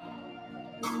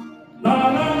Out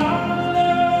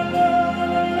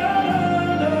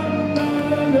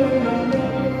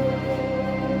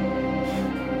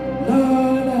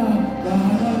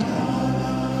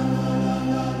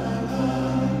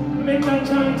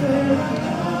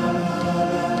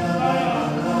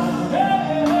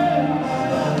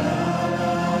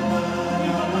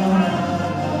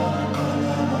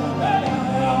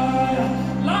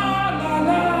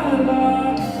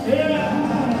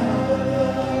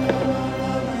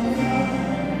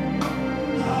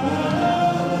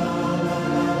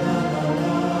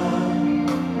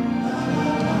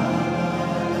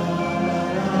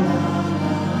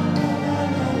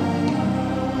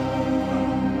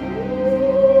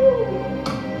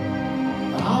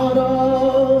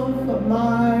of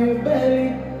my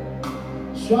belly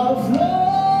shall flow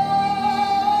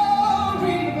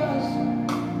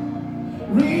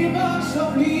rivers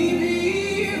of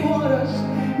living waters.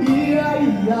 Yeah,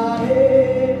 yeah,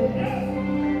 yeah.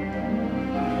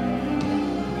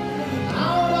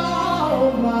 Out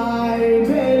of my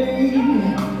belly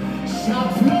shall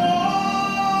flow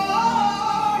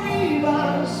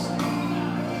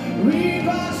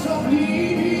rivers of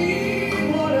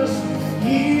living waters.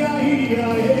 Yeah,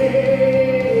 yeah, yeah.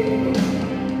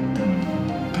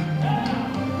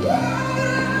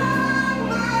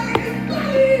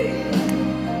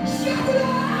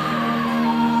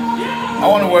 I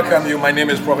want to welcome you. My name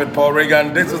is Prophet Paul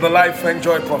Reagan. This is the Life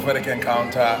Enjoy Prophetic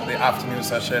Encounter, the afternoon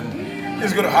session.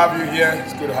 It's good to have you here.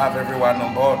 It's good to have everyone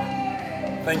on board.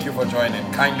 Thank you for joining.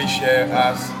 Kindly share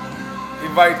us.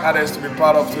 Invite others to be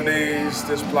part of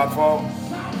this platform.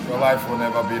 Your life will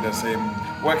never be the same.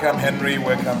 Welcome Henry,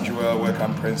 welcome Joel,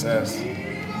 welcome Princess.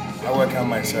 I welcome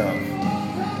myself.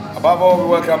 Above all, we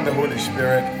welcome the Holy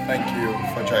Spirit. Thank you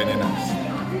for joining us.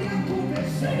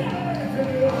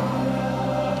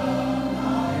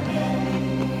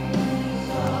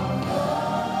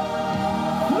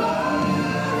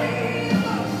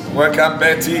 Welcome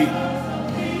Betty.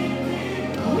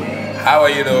 How are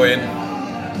you doing?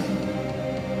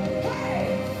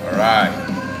 All right.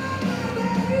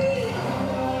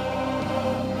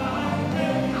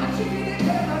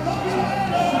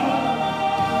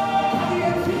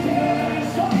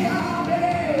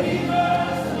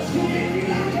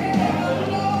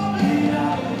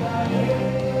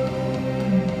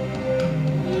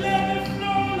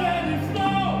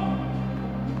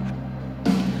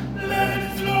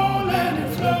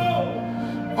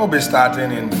 We'll be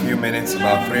starting in a few minutes,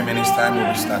 about 3 minutes time.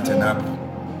 We'll be starting up.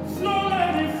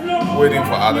 Waiting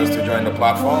for others to join the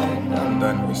platform, and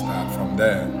then we start from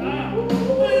there.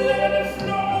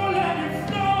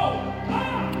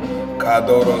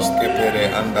 Kadoros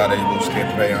kepere andare buske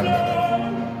preandare.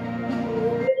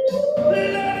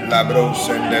 Labro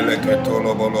sendele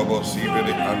ketolo bolobo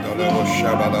sibili andolo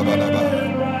shabalabalaba.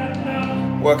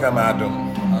 Welcome Adam.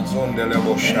 Azondele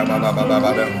bo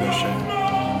shabalabalaba mboshe.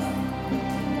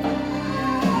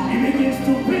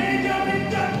 To bring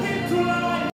everything into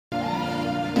life.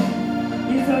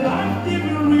 It's a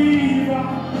life-giving river.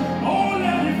 Oh,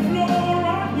 let it flow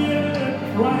right here,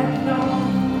 right now.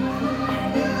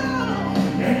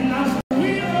 And as the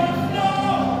river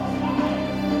flows,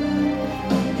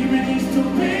 it begins to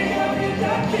bring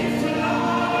everything into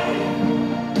life.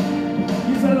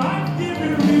 It's a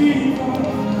life-giving river.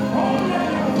 Oh,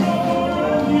 let it flow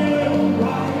right here,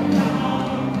 right now.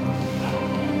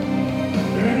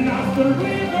 And as the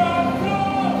river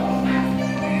flows,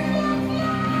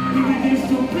 it begins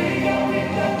to bring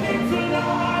everything into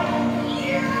life.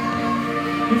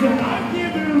 It's a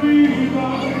life-giving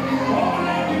river. Oh,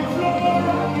 let it flow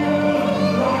right here,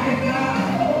 right now.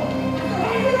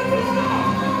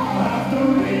 As the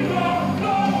river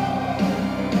flows,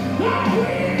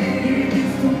 it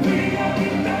begins to bring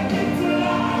everything into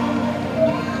life.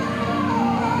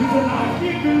 It's a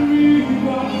life-giving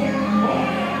river. Oh,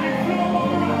 let it flow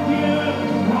right here,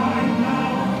 right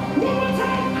now. One more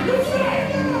time, you say,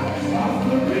 as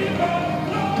the river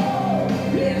flows,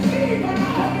 it's even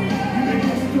out here. It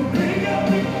begins to bring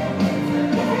everything.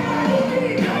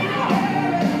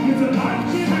 It's a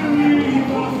life-giving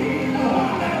river. Oh,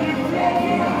 let it flow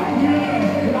right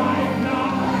here, right now.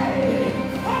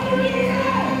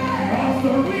 As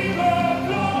the river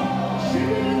flows, it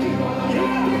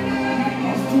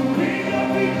begins to bring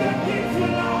everything into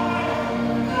life.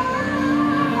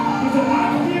 It's a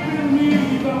life-giving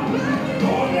river.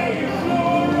 Oh, let it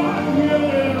flow right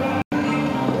here, right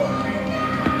now.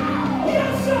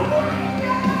 Yes, sir.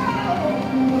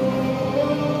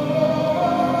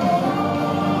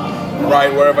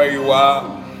 Right wherever you are,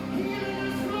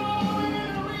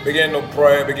 begin to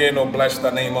pray, begin to bless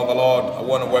the name of the Lord. I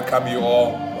want to welcome you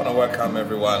all. I want to welcome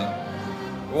everyone.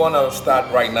 We want to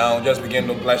start right now. Just begin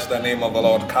to bless the name of the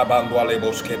Lord. Kabandwa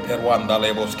leboske perwanda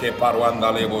leboske parwanda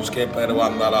leboske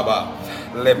perwanda laba.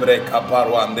 Lebre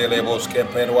kaparwande leboske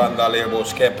perwanda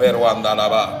leboske perwanda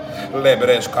laba.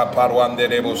 Lebres kaparwande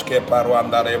leboske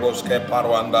parwanda leboske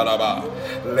parwanda laba.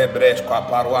 Lebres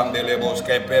kaparwande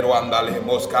leboske perwanda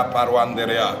leboske parwande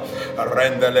rea.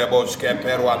 Rende leboske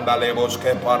perwanda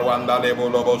leboske parwanda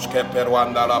leboske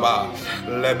perwanda laba.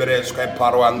 Lebres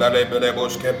kaparwanda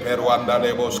leboske perwanda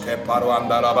leboske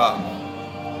parwanda laba.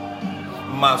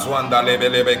 Mazwanda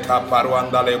lebelebe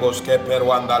kaparwanda leboske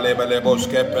perwanda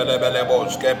lebeleboske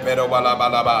pelebeleboske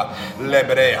perobalabalaba.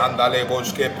 Lebre anda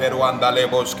leboske perwanda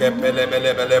leboske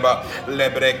pelebelebeleba.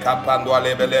 Lebre kapandwa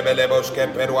lebelebeleboske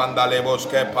perwanda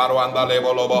leboske parwanda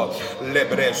lebolobo.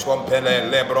 Lebre skompele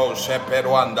lebro se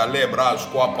perwanda lebras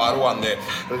kwa parwande.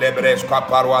 Lebre skwa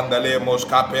parwanda lemos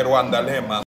kaperwanda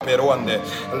lema. Peruande,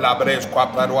 la bresqua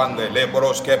peruande, le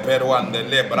brosque peruande,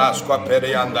 le brasqua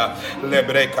perianda, le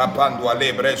breca pandua,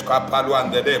 le bresca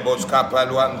paluande, le bosca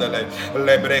paluande,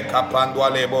 le breca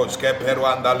pandua, le bosque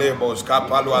peruanda, le bosca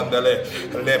paluande,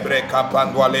 le breca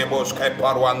pandua, le bosque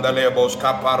paruanda, le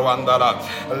bosca paruanda,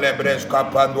 le bresca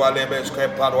pandua, le bosque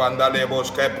paruanda, le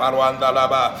bosque paruanda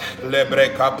laba, le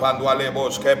breca pandua, le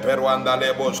bosque peruanda,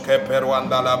 le bosque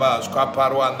peruanda laba,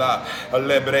 scaparuanda,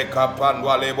 le breca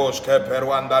pandua, le bosque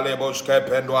peruanda. Le bosque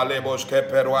pendua le bosque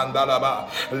peruanda laba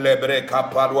lebre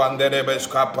caparuande le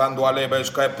besca pandua le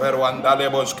besque peruanda le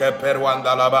bosque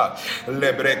peruanda laba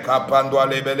lebre capandua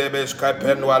le bele besque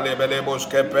pendua le bele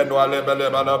bosque pendua le bele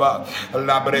laba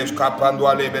la bresca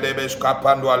pandua le bele besca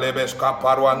pandua le besca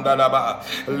paruanda laba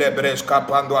lebresca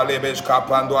pandua le besca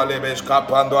pandua le besca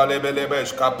pandua le bele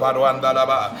besca paruanda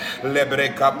laba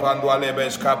lebre capandua le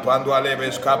besca pandua le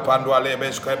besca pandua le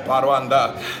besque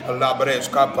paruanda la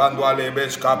bresca pandua le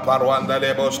besca Caparuanda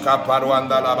lebosca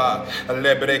paruanda laba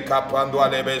lebre capando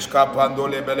lebesca pando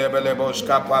lebele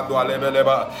bosca pando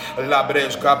lebeleba la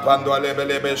bresca pando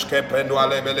lebelebesque pendo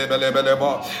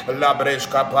lebelebelebo la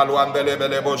bresca paluanda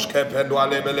lebele bosque pendo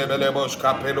lebele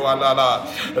bosca pelo alala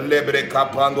lebre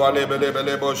capando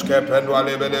lebele bosque pendo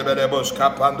lebele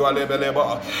bosca pando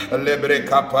lebelebo lebre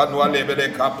capando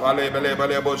lebele capa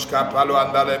lebele bosca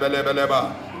paluanda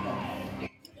lebeleba.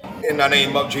 In the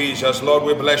name of Jesus, Lord,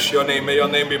 we bless your name. May your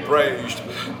name be praised.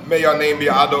 May your name be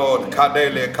adored.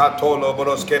 Kadele, Katolo,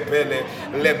 Broskepele,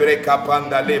 Lebre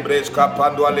Kapanda, Lebres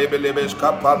Kapandua, Lebelebes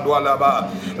Kapandua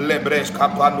Laba, Lebres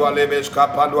Kapandua, Lebes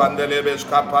Kapaluanda, Lebes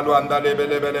Kapaluanda,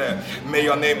 Lebelebele. May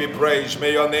your name be praised.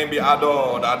 May your name be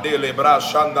adored. Adele,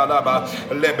 Brashanda Laba,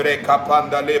 Lebre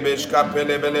Kapanda, Lebes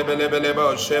Kapele,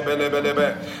 Belebelebelebo,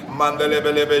 Sebelebelebe,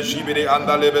 Mandelebelebe, Jibiri,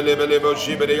 Anda, Lebelebelebo,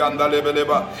 Jibiri, Anda,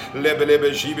 Lebeleba,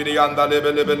 Lebelebe, Jibiri. Anda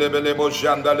lebelebelebe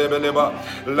bojanda lebeleba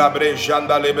la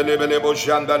brejanda lebelebele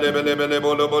bojanda lebelebele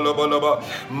bolo bolo bolo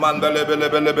manda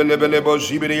lebelebelebele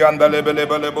bojibiri anda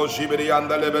lebelebele bojibiri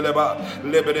anda lebeleba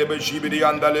lebelebe jibiri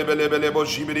anda lebelebele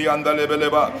bojibiri anda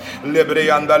lebeleba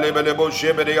lebre anda lebele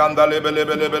bojibiri anda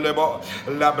lebelebele bo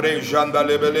la brejanda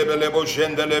lebelebele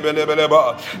bojende lebelebele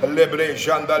ba lebre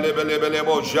janda lebelebele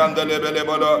bojanda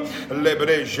lebelebolo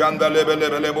lebre janda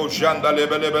lebelebele bojanda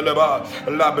lebelebele ba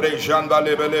la brejanda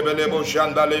lebele lebelebo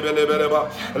janda lebelebeleba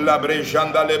la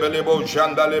brejanda lebelebo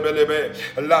janda lebelebe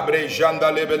la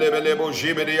brejanda lebelebelebo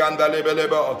jibiri anda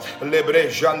lebelebo le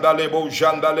brejanda lebo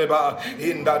janda leba.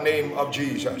 In the name of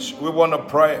Jesus, we want to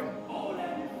pray.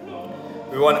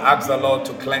 We want to ask the Lord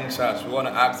to cleanse us. We want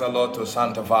to ask the Lord to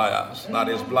sanctify us, that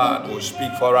His blood will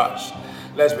speak for us.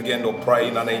 Let's begin to pray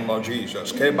in the name of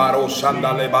Jesus. Kebaro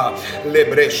sandaleba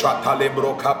lebre shata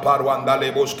lebro kaparwanda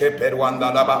leboske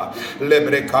perwanda laba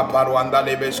lebre kaparwanda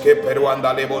lebeske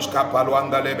perwanda leboska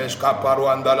parwanda lebeska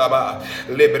parwanda laba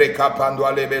lebre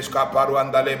kapandwa lebeska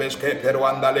parwanda lebeske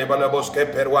perwanda leboloboske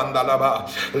perwanda laba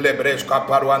lebreska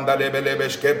parwanda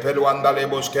lebelebeske perwanda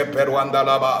leboske perwanda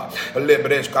laba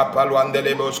lebreska parwanda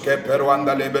leboske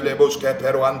perwanda lebeleboske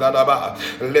perwanda laba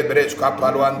lebreska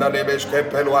parwanda lebeske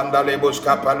perwanda leboske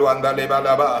Capaluanda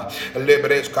lebalaba,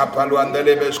 lebres capaluanda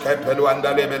lebes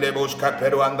capeluanda lebelebos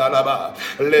capeluanda laba,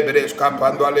 lebres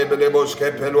capando lebelebos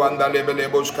capeluanda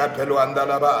lebelebos capeluanda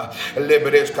laba,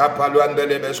 lebres capaluanda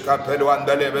lebes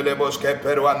capeluanda lebelebos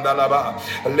capeluanda laba,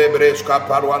 lebres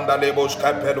capaluanda lebos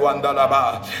capeluanda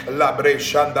laba, la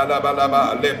breshanda laba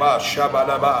laba, leba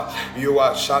shabalaba. You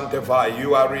are sanctified,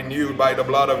 you are renewed by the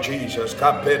blood of Jesus.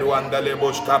 Capeluanda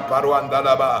lebos caparuanda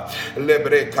laba,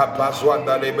 lebre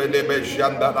capasuanda lebelebes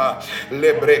jandala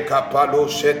lebre kapalo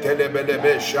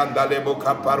setelebelebe shandalebo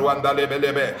kaparwanda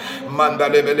lebelebe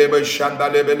mandalebelebe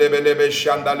shandalebelebe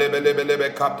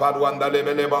shandalebelebe kaparwanda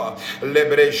lebeleba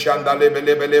lebre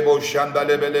shandalebelebo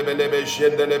shandalebelebe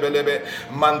shendelebelebe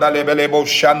mandalebelebo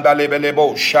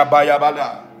shandalebelebo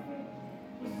shabayabala.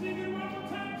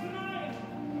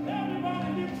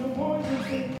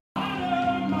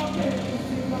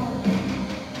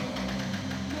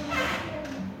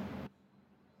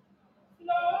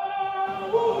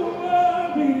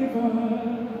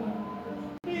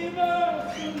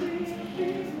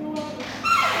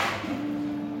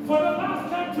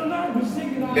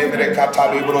 Lebre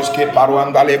catalibros que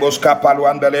paruanda lebosca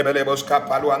paluanda lebelebosca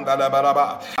paluanda la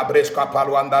baraba abresca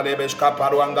paluanda lebesca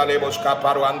paruanda lebosca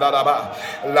paruanda la ba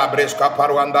la bresca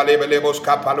paruanda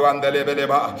lebelebosca paluanda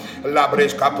lebeleba la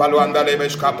bresca paluanda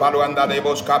lebesca paluanda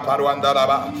lebosca paruanda la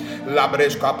ba la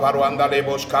bresca paruanda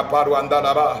lebosca paruanda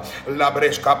la ba la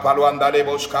bresca paluanda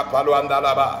lebosca paluanda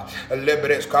la ba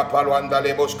lebresca paluanda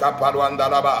lebosca paluanda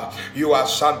la ba. You are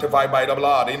sanctified by the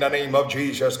blood in the name of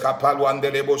Jesus.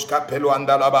 Kapaluanda lebosca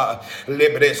peluanda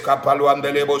lebresca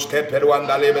paluanda lebosca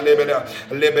peluanda lebele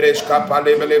lebresca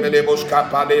palebele bosca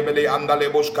palebele anda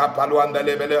lebosca paluanda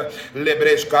lebele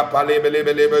lebresca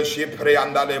palebele shipre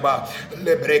anda leba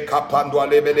lebreca pandua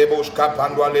lebele bosca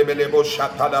pandua lebele bosca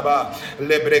talaba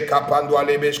lebreca pandua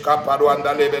lebesca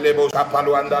paluanda lebele bosca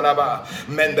paluanda laba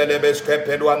mendelebesca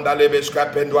peluanda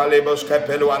lebesca pendua lebosca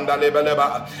peluanda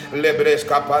lebeleba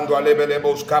lebresca pandua lebele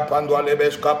bosca pandua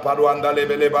lebesca paluanda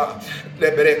lebeleba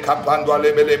lebreca pandua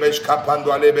lebele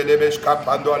escapando alebe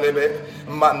escapando alebe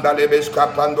mandalebe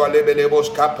escapando alebe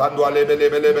escapando alebe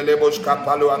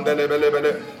escapando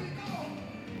alebe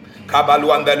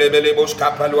Kabaluanda lebelebos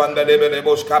kapaluanda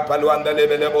lebelebos kapaluanda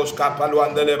lebelebos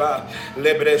kapaluanda leba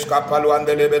lebres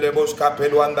kapaluanda lebelebos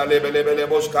kapaluanda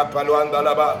lebelebos kapaluanda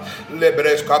laba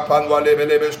lebres kapandua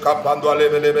lebelebos kapandua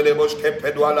lebelebos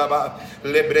kepedua laba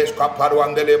lebres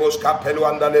kapaluanda lebos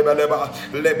kapaluanda lebeleba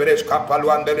lebres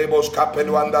kapaluanda lebos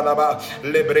kapaluanda laba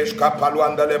lebres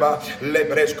kapaluanda leba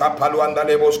lebres kapaluanda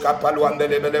lebos kapaluanda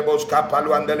lebelebos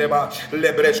kapaluanda leba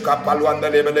lebres kapaluanda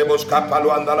lebelebos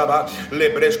kapaluanda laba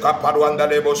lebres Paruanda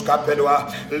lebos capelua,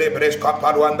 lebresca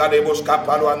paruanda lebos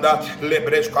capaluanda,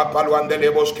 lebresca paluanda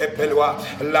lebos capelua,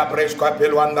 la bresca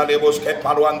peluanda lebos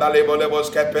capaluanda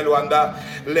lebos capeluanda,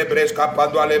 lebresca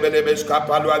padua lebes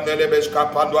capaluanda lebes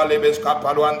capandua lebes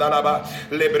capaluanda laba,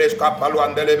 lebresca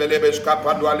paluanda lebes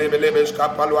capadua lebes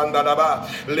capaluanda laba,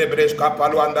 lebresca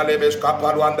paluanda lebes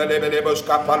capaluanda lebes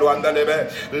capaluanda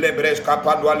lebe, lebresca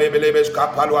padua lebes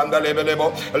capaluanda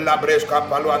lebelebo, la bresca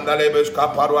paluanda lebes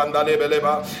capaluanda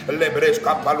lebeleba.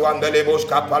 Lebresca paluanda lebos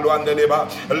capaluanda leba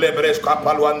lebresca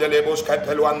paluanda lebos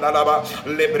capeluanda laba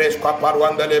lebresca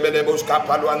paluanda lebelebos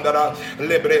capaluanda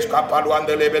lebresca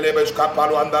paluanda lebelebos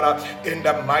capaluanda in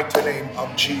the mighty name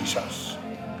of Jesus.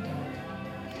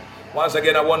 Once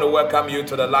again, I want to welcome you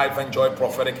to the Life and Joy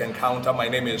Prophetic Encounter. My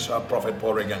name is Prophet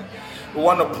Paul Regan. We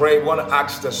want to pray, we want to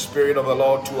ask the Spirit of the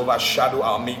Lord to overshadow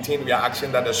our meeting. We are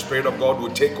asking that the Spirit of God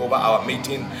will take over our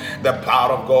meeting. The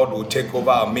power of God will take over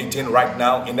our meeting right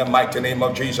now in the mighty name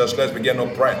of Jesus. Let's begin to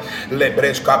pray. The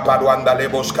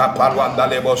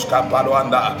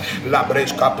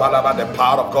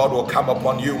power of God will come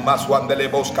upon you.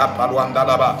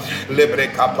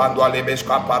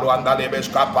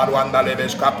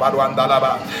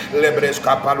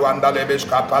 Lebresca paluanda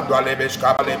lebesca padua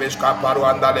lebesca lebesca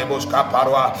paruanda lebosca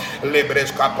parua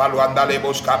lebresca paluanda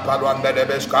lebosca paruanda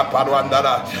lebesca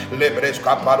paruanda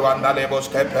lebresca paruanda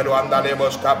lebosca peruanda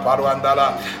lebosca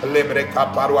paruanda lebreca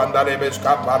paruanda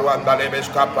lebesca paruanda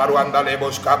lebesca paruanda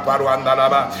lebosca paruanda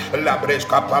la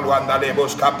bresca paluanda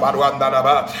lebosca paruanda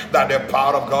that the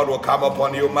power of God will come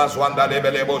upon you. Maswanda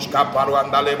lebosca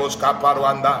paruanda lebosca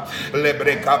paruanda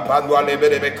lebreca pandua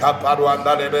lebesca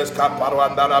paruanda lebesca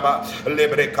paruanda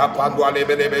lebre capandua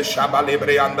lebelebe shaba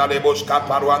lebre anda lebosca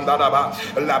paruanda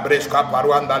la bresca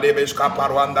paruanda lebesca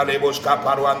paruanda lebosca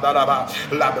paruanda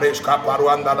la bresca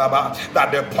paruanda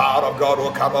that the power of God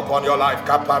will come upon your life.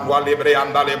 Capandua lebre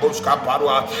anda lebosca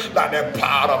parua that the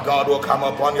power of God will come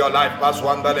upon your life.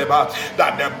 Maswanda leba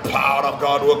that the power of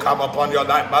God will come upon your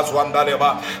life. Maswanda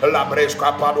leba la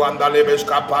bresca paruanda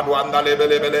lebesca paruanda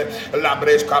lebelebele la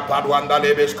bresca paruanda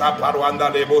lebesca paruanda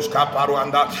lebosca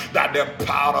paruanda that the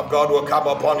power of God will come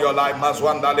upon your life.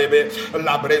 Maswanda lebe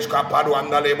la bresca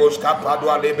paruanda lebos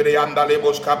capadua lebrianda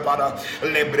lebos capara,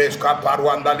 lebres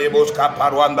caparuanda lebos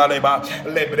caparuanda leba,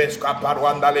 lebres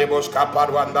caparuanda lebos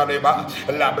caparuanda leba,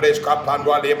 labres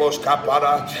capandua lebos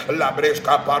capara, labres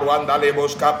caparuanda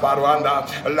lebos caparuanda,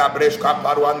 labres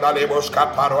caparuanda lebos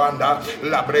caparuanda,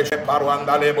 labres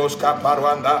caparuanda lebos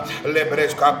caparuanda,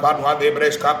 lebres capanua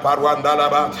lebres caparuanda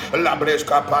laba, labres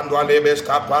capandua lebes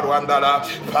caparuanda la,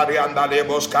 parianda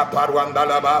lebos caparuanda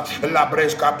laba,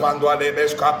 labres capandua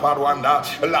lebes caparuanda,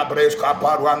 labres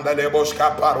caparuanda lebos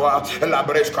caparua,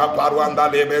 labres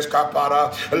caparuanda lebes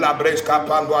capara, labres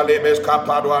capandua lebes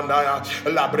caparuanda,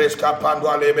 labres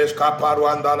capandua lebes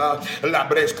caparuanda la,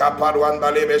 labres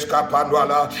caparuanda lebes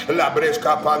caparuanda, labres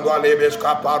capandua lebes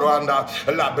caparuanda,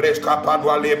 labres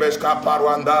capandua lebes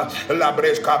caparuanda,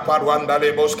 labres caparuanda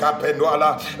lebos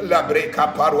capenduala, labres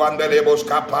caparuanda lebos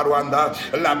caparuanda,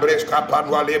 labres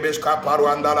capandua lebes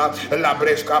caparuanda la,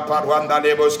 labres caparuanda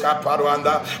lebos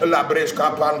caparuanda, labres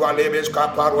capandua lebes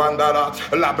caparuanda la,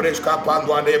 labres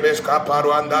capandua lebes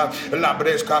caparuanda,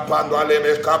 labres capandua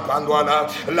lebes capanduala,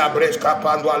 labres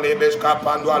capandua lebes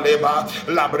capandua leba,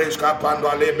 labres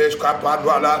capandua lebes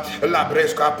capanduala,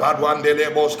 labres capaduande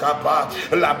lebos capa,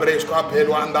 labres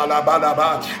capeduanda la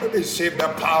balaba. Receive the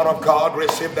power of God,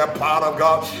 receive the power of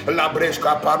God. Labres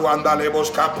capaduanda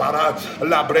lebos capara,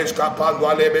 labres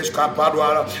capandua lebes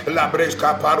capadua, labres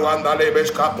capaduanda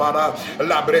lebes capara,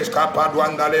 labres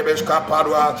capaduanda lebes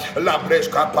capadua, labres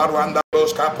capaduanda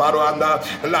los caparuanda,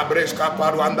 la bresca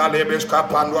paruanda lebes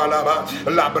capanualaba,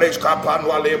 la bresca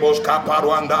panua lebos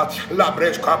caparuanda, la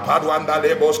bresca paruanda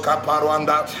lebos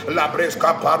caparuanda, la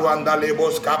bresca paruanda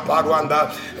lebos caparuanda,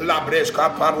 la bresca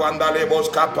paruanda lebos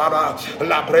capara,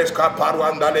 la bresca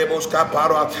paruanda lebos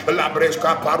capara, la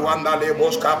bresca paruanda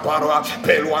lebos capara,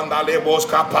 peluanda lebos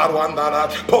caparuanda,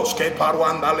 posque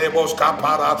paruanda lebos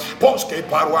capara, posque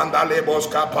paruanda lebos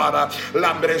capara,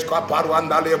 la bresca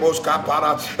paruanda lebos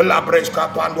capara, la bresca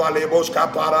pandua lebos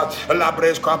capara, la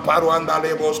bresca paruanda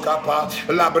lebos capa,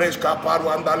 la bresca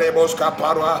paruanda lebos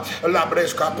caparua, la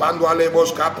bresca pandua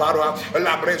lebos caparua,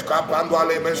 la bresca pandua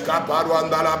lebos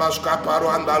caparuanda la basca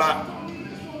paruanda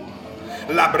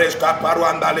la bresca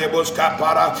paruanda lebos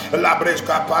capara, la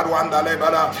bresca paruanda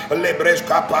lebara, le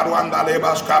bresca paruanda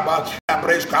lebas capa, la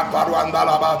bresca paruanda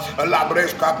laba, la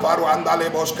bresca paruanda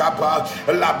lebos capa,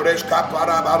 la bresca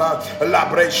parabara, la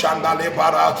breshanda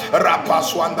lebara,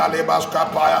 rapaswanda lebas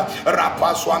capaya,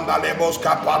 rapaswanda lebos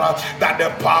capara, that the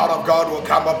power of God will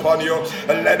come upon you.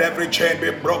 Let every chain be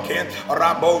broken.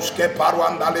 Raboske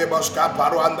paruanda lebos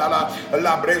caparuanda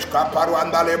la bresca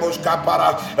paruanda lebos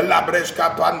capara, la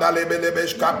bresca panda lebele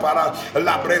capara,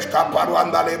 la bresca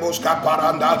paruanda lebos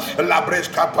caparanda, la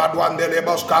bresca paruanda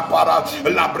lebos capara,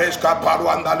 la bresca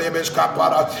paruanda lebes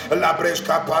capara, la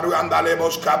bresca paruanda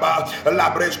lebos caba,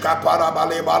 la bresca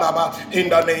parabalebalaba. In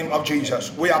the name of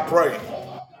Jesus, we are praying.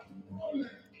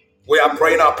 We are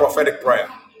praying our prophetic prayer.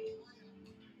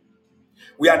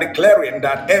 We are declaring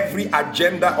that every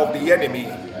agenda of the enemy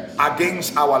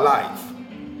against our life,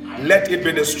 let it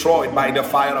be destroyed by the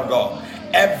fire of God.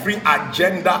 Every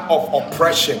agenda of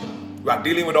oppression, we are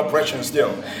dealing with oppression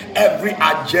still. Every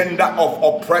agenda of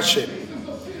oppression,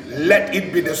 let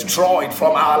it be destroyed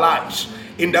from our lives.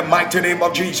 In the mighty name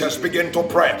of Jesus, begin to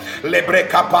pray. Lebre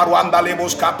kaparuanda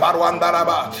lebus kaparuanda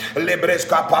raba, lebres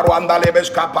kaparuanda lebes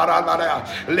kaparanda,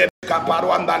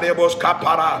 caparuanda lebos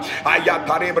capara,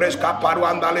 ayatarebres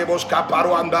caparuanda lebos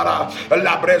caparuandara,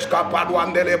 labres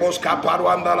caparuanda lebos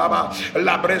caparuandalaba,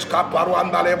 labres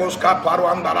caparuanda lebos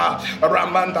caparuandara,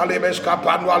 ramanda lebes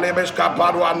capanua lebes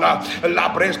caparuanda,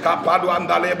 labres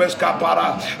caparuanda lebes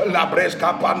capara, labres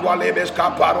capanua lebes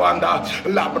caparuanda,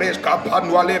 labres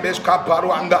capanua lebes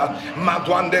caparuanda,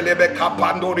 matuande lebe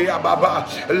capandoria baba,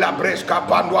 labres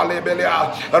capanua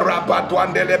lebelea,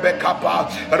 rabatuande lebe capa,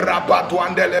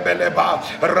 rabatuande lebe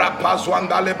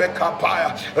rapazwanda lebe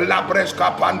kapaya, la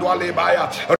bresca pandua lebaya,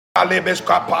 lebes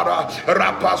capara,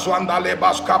 rapazwanda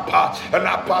lebas capa,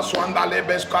 rapazwanda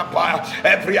lebes capa.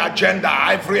 Every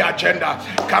agenda,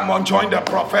 come on, join the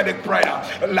prophetic prayer.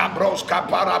 Labros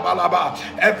capara balaba.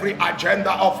 Every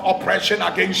agenda of oppression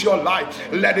against your life,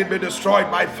 let it be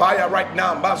destroyed by fire right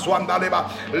now. Bazwanda leba,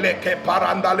 leke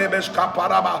paranda lebes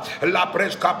caparaba, la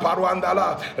presca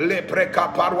paruandala, le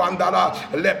preca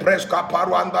paruandala, le presca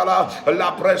paruandala,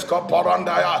 la presca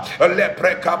parandaya, le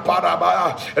preca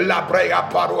parabaya, la brea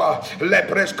paru.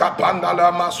 Lebresca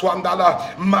pandala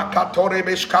maswandala makatori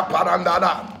bishka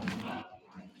parandala.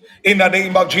 In the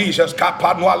name of Jesus,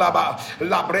 kapanwalaba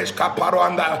labresca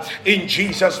paranda. In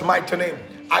Jesus' mighty name,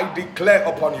 I declare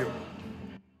upon you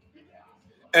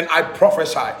and I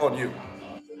prophesy on you.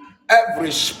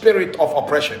 Every spirit of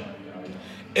oppression,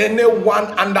 anyone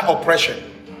under oppression,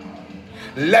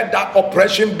 Let that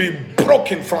oppression be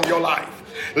broken from your life.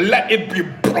 Let it be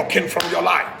broken from your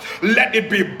life. Let it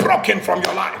be broken from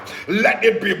your life. Let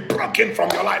it be broken from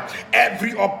your life.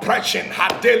 Every oppression,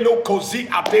 hadelo kozi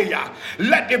adeya,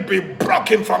 let it be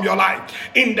broken from your life.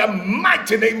 In the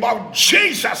mighty name of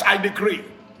Jesus, I decree.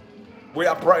 We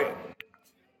are praying.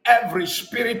 Every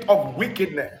spirit of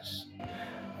wickedness,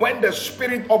 when the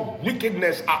spirit of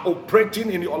wickedness are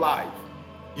operating in your life,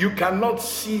 you cannot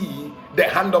see the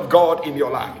hand of God in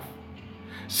your life.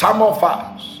 Some of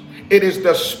us, it is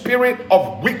the spirit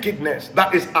of wickedness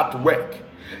that is at work,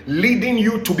 leading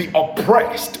you to be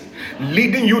oppressed,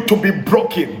 leading you to be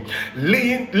broken,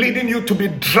 leading you to be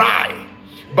dry.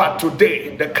 But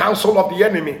today, the counsel of the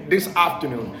enemy this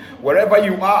afternoon, wherever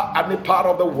you are, any part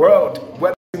of the world,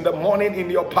 whether in the morning in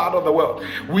your part of the world,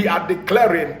 we are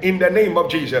declaring in the name of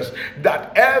Jesus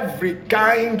that every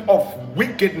kind of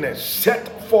wickedness set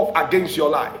forth against your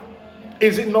life.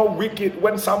 Is it not wicked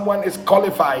when someone is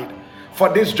qualified for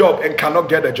this job and cannot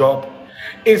get a job?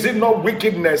 Is it not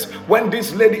wickedness when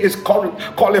this lady is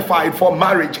qualified for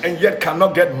marriage and yet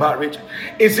cannot get married?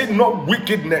 Is it not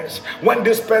wickedness when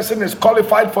this person is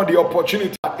qualified for the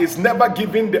opportunity, is never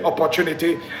given the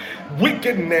opportunity?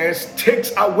 Wickedness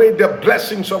takes away the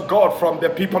blessings of God from the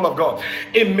people of God.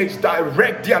 It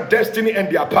misdirects their destiny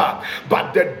and their path.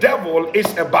 But the devil is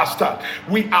a bastard.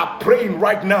 We are praying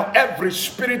right now, every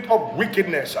spirit of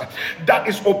wickedness that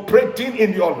is operating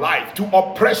in your life to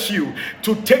oppress you,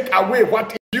 to take away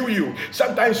what you.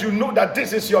 Sometimes you know that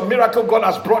this is your miracle God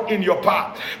has brought in your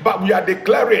path, but we are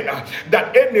declaring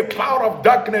that any power of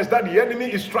darkness that the enemy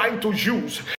is trying to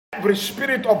use, every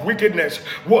spirit of wickedness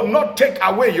will not take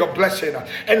away your blessing,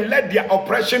 and let their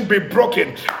oppression be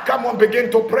broken. Come on, begin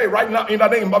to pray right now in the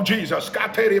name of Jesus.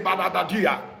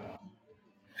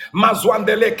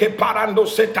 Mazwandele ke parando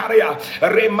setaria,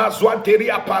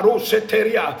 remazwanteria paro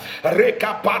seteria,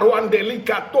 reka paroandeli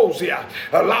katozia,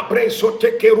 labreso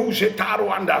teke ruje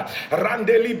taruanda,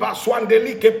 randeli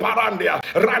baswandeli ke parandia,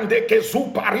 rande ke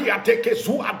zuparia teke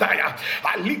zuataya,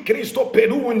 ali Cristo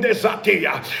peruinde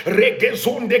zatia,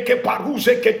 regezunde ke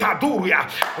paruje ke taduria,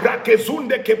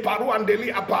 rakezunde ke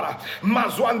paruandeli apara,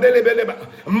 mazwandele beleba,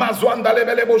 mazwandele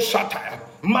belebo sataya.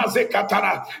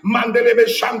 Mazekatara, mandelebe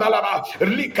shandalaba,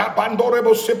 lika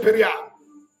bandorebo seperia.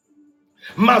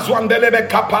 Mazwandelebe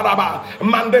kaparaba,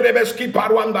 mandelebe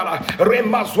skiparwandala,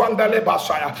 remazwandele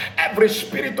basaya. Every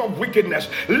spirit of wickedness,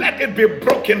 let it be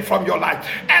broken from your life.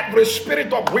 Every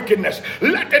spirit of wickedness,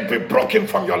 let it be broken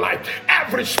from your life.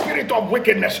 Every spirit of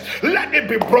wickedness, let it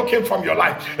be broken from your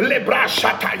life. Lebra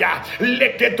shataya,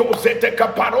 leketo zete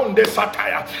kaparonde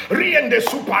sataya, riende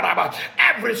suparaba.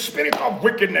 Every spirit of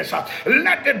wickedness,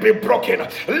 let it be broken.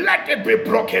 Let it be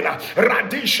broken.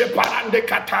 Radishe parande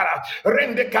katara,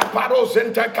 rende kaparos.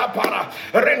 Zente kapara,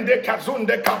 rende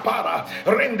kazunde kapara,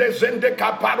 rende zende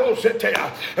kaparo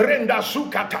zetea, renda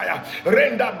sukataya,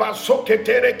 renda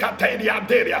basoketere kateria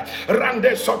deria,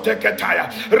 rende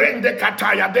soteketaya, rende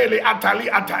kataya deli atali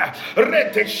ataya,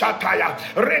 rete shataya,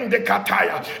 rende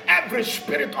kataya. Every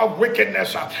spirit of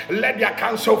wickedness, let their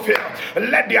counsel fail,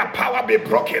 let their power be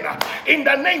broken. In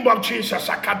the name of Jesus,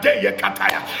 akadeye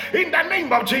kataya. In the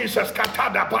name of Jesus,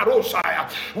 katada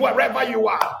parosaya. Wherever you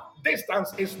are,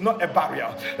 distance is not a barrier.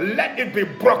 Let it be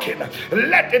broken.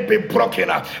 Let it be broken.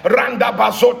 Randa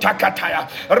bazota kataya.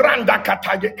 Randa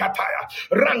kataye kataya.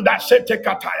 Randa sete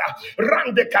kataya.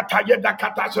 Rande kataye da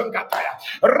katazon kataya.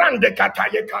 Rande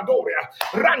kataye kadoria.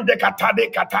 Rande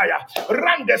katade kataya.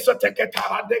 Rande sete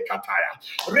katara de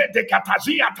kataya. Rede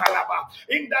katazia talaba.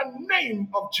 In the name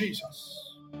of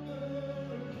Jesus,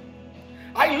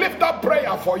 I lift up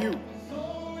prayer for you.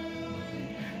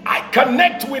 I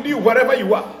connect with you wherever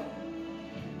you are.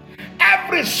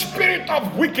 Every spirit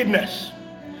of wickedness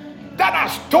that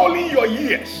has stolen your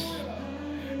years,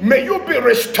 may you be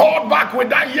restored back with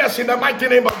that years in the mighty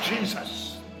name of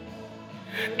Jesus.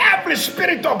 Every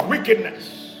spirit of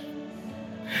wickedness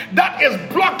that is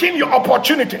blocking your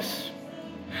opportunities,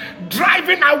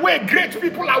 driving away great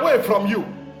people away from you,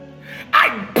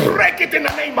 I break it in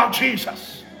the name of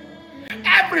Jesus.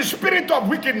 Every spirit of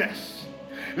wickedness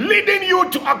leading you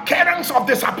to occurrence of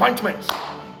disappointments,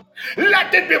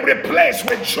 let it be replaced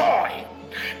with joy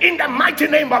in the mighty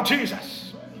name of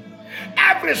Jesus.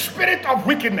 Every spirit of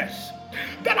wickedness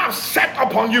that has set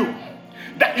upon you,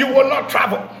 that you will not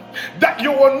travel, that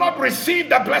you will not receive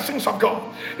the blessings of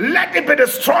God, let it be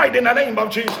destroyed in the name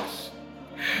of Jesus.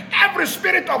 Every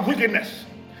spirit of wickedness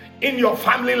in your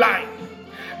family line,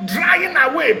 drying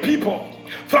away people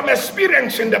from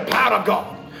experiencing the power of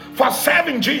God, for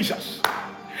serving Jesus,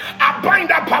 I bind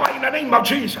that power in the name of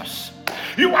Jesus.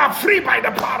 You are free by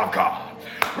the power of God.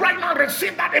 Right now,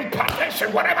 receive that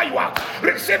impartation wherever you are.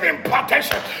 Receive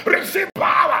impartation. Receive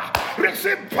power.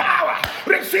 Receive power.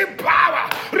 Receive power.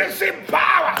 Receive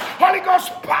power. Holy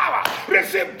Ghost power.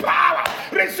 Receive power.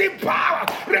 Receive power.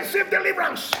 Receive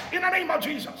deliverance in the name of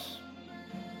Jesus.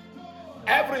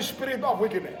 Every spirit of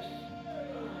wickedness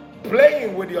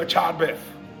playing with your childbirth,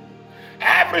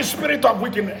 every spirit of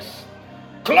wickedness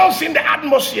closing the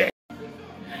atmosphere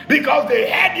because they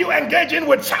had you engaging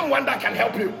with someone that can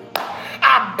help you.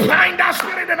 I bind that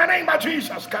spirit in the name of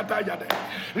Jesus.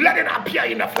 Let it appear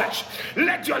in the flesh.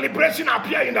 Let your liberation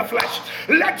appear in the flesh.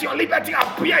 Let your liberty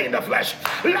appear in the flesh.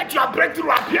 Let your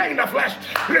breakthrough appear in the flesh.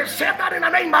 Receive that in the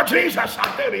name of Jesus.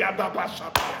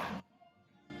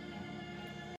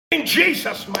 In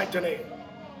Jesus' mighty name.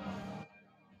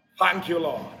 Thank you,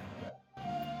 Lord.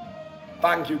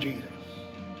 Thank you, Jesus.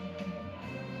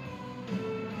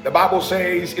 The Bible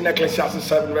says in Ecclesiastes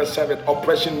 7 verse 7,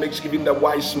 oppression makes even the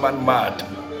wise man mad.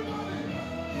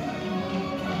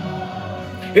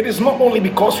 It is not only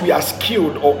because we are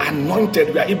skilled or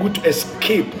anointed we are able to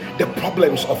escape the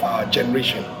problems of our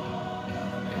generation.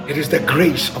 It is the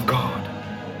grace of God.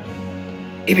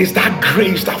 It is that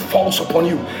grace that falls upon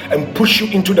you and pushes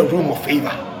you into the room of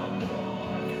favor.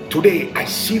 Today I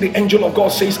see the angel of God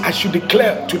says I should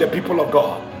declare to the people of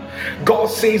God. God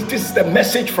says this is the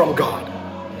message from God.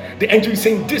 The angel is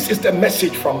saying this is the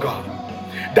message from God,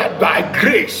 that by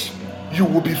grace you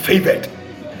will be favored.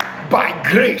 By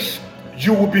grace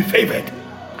you will be favored.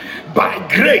 By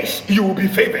grace you will be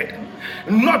favored.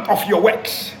 Not of your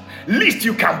works, least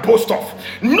you can boast of.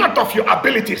 Not of your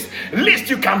abilities, least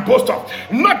you can boast of.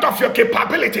 Not of your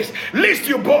capabilities, least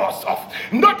you boast of.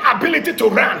 Not ability to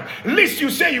run, least you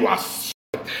say you are.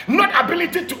 Not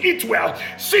ability to eat well,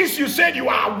 since you said you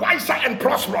are wiser and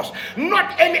prosperous.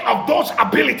 Not any of those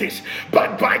abilities,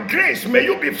 but by grace may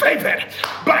you be favored.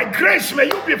 By grace may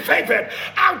you be favored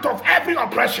out of every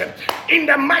oppression in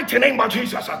the mighty name of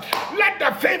Jesus. Let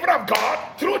the favor of God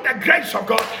through the grace of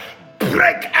God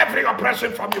break every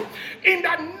oppression from you in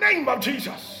the name of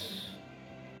Jesus.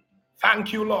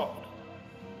 Thank you, Lord.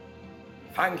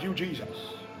 Thank you,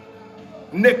 Jesus.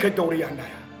 Nekedoriandaya.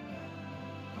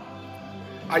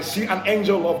 I see an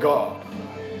angel of God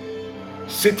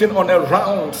sitting on a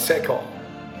round circle,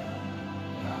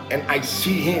 and I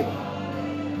see him.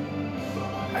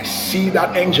 I see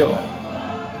that angel.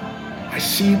 I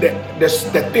see the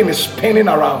thing is spinning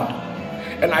around,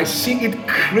 and I see it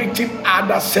creating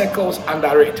other circles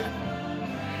under it,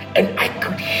 and I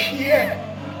could hear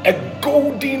a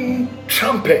golden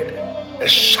trumpet, a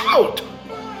shout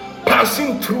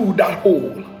passing through that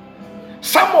hole.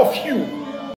 Some of you,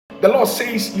 the Lord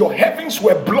says your heavens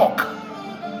were blocked.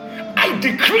 I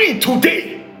decree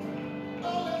today,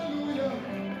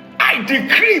 I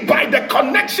decree by the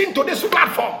connection to this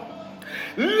platform,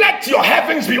 let your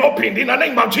heavens be opened in the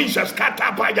name of Jesus. That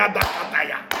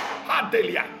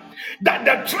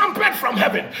the trumpet from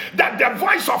heaven, that the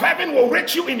voice of heaven will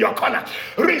reach you in your corner.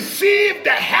 Receive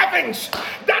the heavens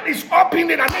that is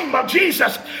open in the name of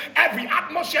Jesus. Every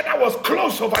atmosphere that was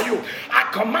closed over you, I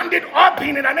command it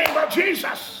open in the name of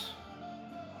Jesus.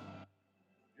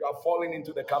 You are falling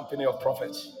into the company of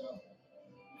prophets.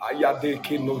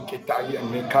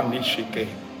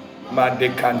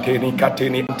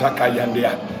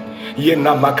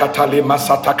 Yena makatale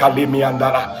masatakale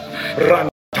miandara randa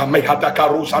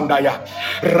mehatakarusandaya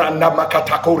randa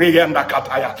makatakoreanda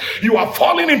kataya. You are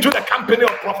falling into the company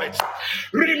of prophets.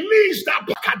 Release that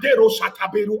bakadero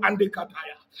sataberu ande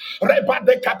kataya.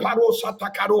 Rebade kaparo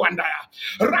satakaru andaya.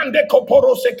 Rande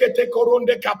koporo sekete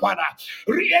koronde kapara.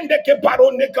 Riende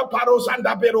keparonde kaparo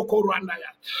zandabero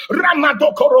korandaya.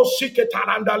 Ramado koro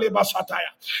siketaranda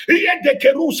lebasataya. Iende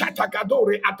kerusa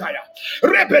takadore ataya.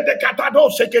 Rebede katado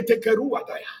sekete keru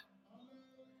ataya.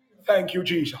 Thank you,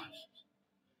 Jesus.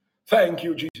 Thank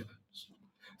you, Jesus.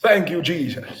 Thank you,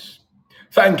 Jesus.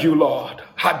 Thank you, Lord.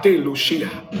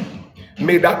 Hallelujah.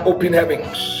 May that open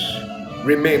heavens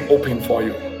remain open for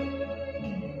you.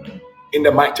 In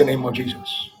the mighty name of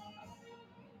Jesus.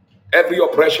 Every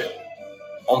oppression,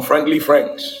 unfriendly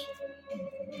friends,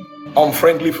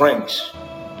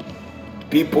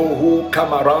 people who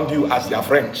come around you as their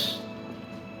friends,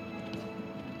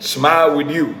 smile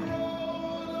with you,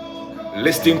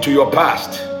 listen to your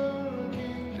past,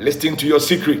 listen to your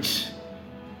secrets,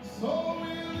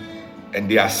 and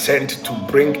they are sent to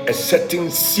bring a certain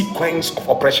sequence of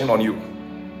oppression on you.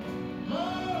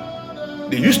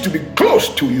 They used to be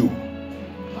close to you.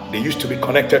 They used to be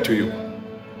connected to you.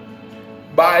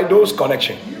 By those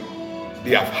connections,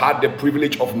 they have had the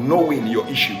privilege of knowing your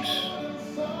issues.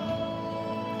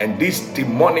 And these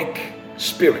demonic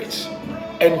spirits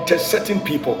enter certain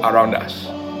people around us.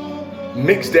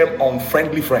 makes them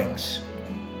unfriendly friends.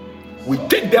 We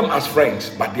take them as friends,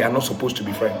 but they are not supposed to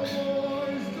be friends.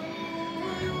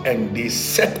 And they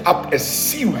set up a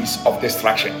series of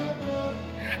distraction.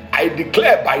 I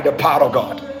declare by the power of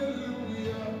God,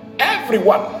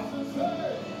 everyone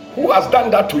who has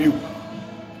done that to you,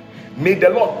 may the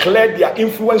Lord clear their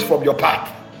influence from your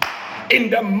path. In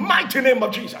the mighty name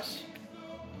of Jesus,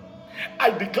 I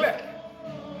declare,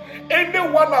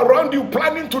 anyone around you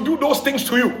planning to do those things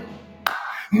to you,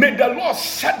 may the Lord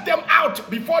set them out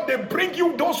before they bring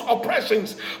you those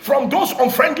oppressions from those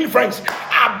unfriendly friends.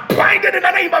 I bind it in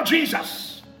the name of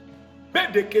Jesus.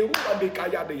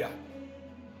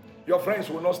 Your friends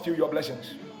will not steal your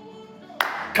blessings.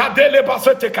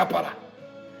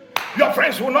 Your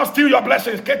friends will not steal your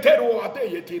blessings.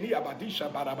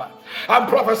 I'm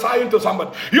prophesying to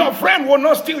somebody. Your friend will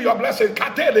not steal your blessings.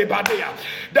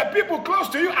 The people close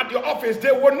to you at your office,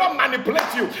 they will not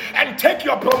manipulate you and take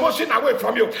your promotion away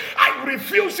from you. I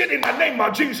refuse it in the name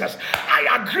of Jesus.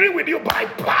 I agree with you by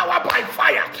power, by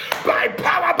fire. By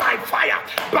power, by fire.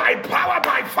 By power,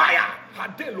 by fire.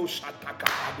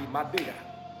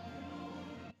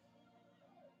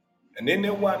 And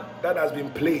anyone that has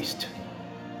been placed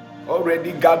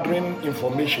already gathering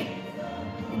information,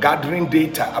 gathering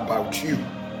data about you,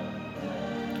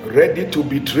 ready to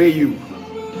betray you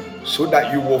so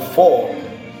that you will fall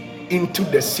into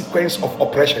the sequence of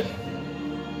oppression,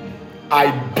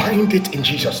 I bind it in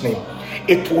Jesus' name.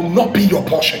 It will not be your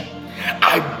portion.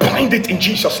 I bind it in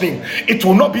Jesus' name. It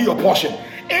will not be your portion.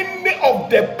 Any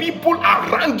of the people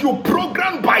around you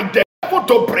programmed by the devil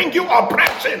to bring you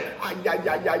oppression,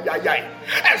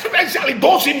 especially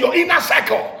those in your inner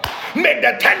circle, may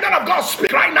the tender of God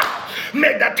speak right now.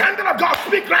 May the tender of God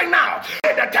speak right now.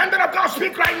 May the tender of God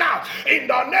speak right now. In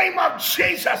the name of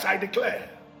Jesus, I declare.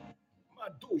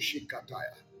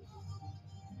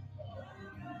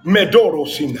 Medoro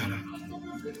Sindara.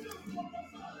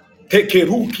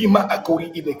 Tekerukima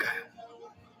Akori Ibeka.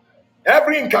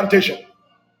 Every incantation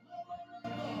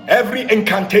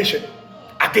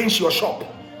against your shop,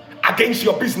 against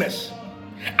your business,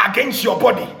 against your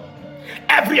body,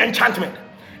 every enchantment.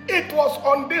 It was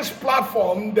on this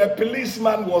platform the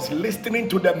policeman was listening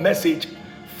to the message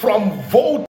from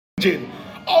Voltage,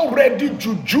 already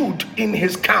jujued in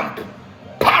his camp,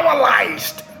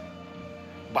 paralyzed.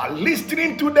 But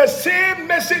listening to the same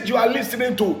message you are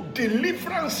listening to,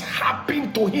 deliverance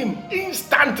happened to him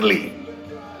instantly.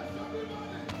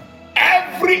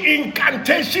 Every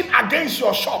incantation against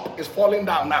your shop is falling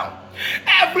down now.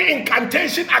 Every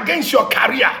incantation against your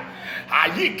career.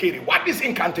 What is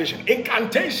incantation?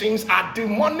 Incantations are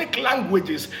demonic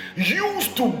languages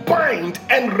used to bind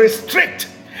and restrict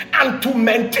and to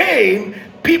maintain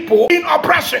people in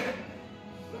oppression.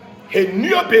 I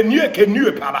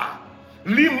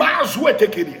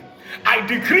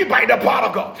decree by the power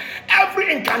of God,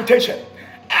 every incantation,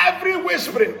 every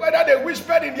whispering, whether they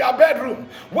whispered in their bedroom,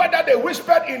 whether they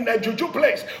whispered in the juju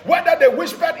place, whether they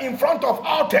whispered in front of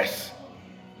altars,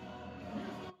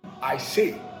 I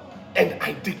say and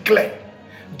I declare,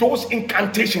 those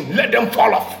incantations, let them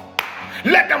fall off.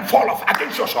 Let them fall off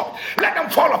against your shop. Let them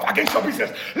fall off against your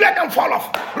business. Let them fall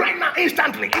off right now,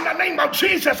 instantly. In the name of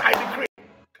Jesus, I decree.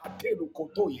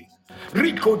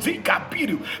 Rico zika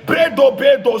biru bredo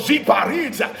bedo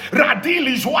zipariza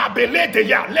radili joa belete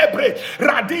ya lebre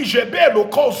radije belo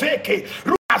kozeke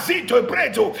ruazito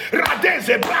bredo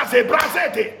radeze braze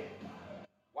brazete.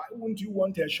 Why wouldn't you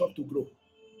want a shop to grow?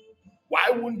 Why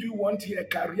wouldn't you want a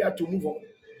career to move on?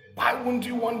 Why wouldn't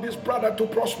you want this brother to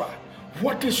prosper?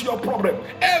 What is your problem?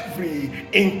 Every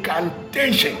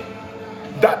incantation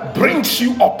that brings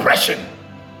you oppression,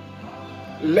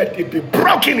 let it be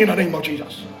broken in the name of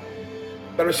Jesus.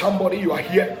 There is somebody, you are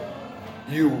here,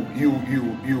 you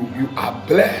are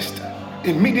blessed.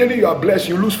 Immediately you are blessed,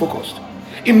 you lose focus.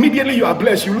 Immediately you are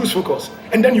blessed, you lose focus,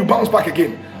 and then you bounce back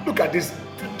again. Look at this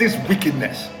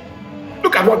wickedness.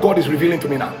 Look at what God is revealing to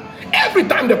me now. Every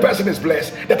time the person is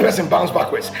blessed, the person bounces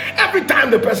backwards. Every time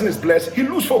the person is blessed, he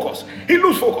loses focus. He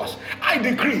loses focus. I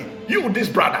decree, you, this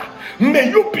brother, may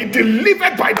you be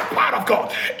delivered by the power of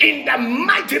God in the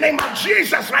mighty name of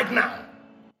Jesus right now.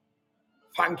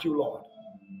 Thank you, Lord.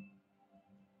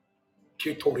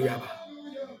 Ketoriaba.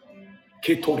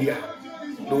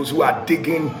 Those who are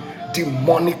digging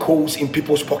demonic holes in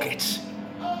people's pockets.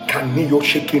 Kaniyo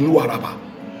shekenu araba.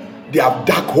 They have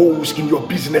dark holes in your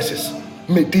businesses.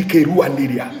 As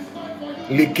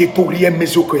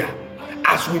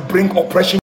we bring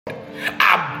oppression,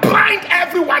 I bind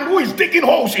everyone who is digging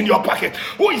holes in your pocket,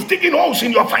 who is digging holes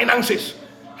in your finances.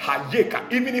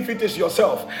 Even if it is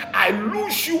yourself, I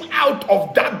lose you out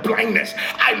of that blindness.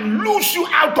 I lose you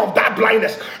out of that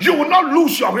blindness. You will not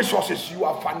lose your resources. You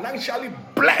are financially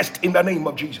blessed in the name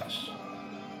of Jesus.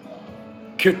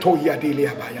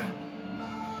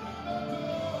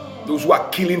 Those who are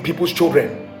killing people's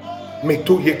children,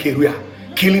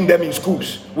 killing them in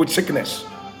schools with sickness,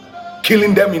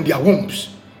 killing them in their wombs.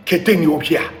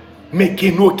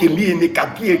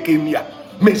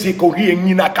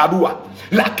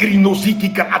 La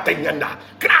crinositi kratenyanda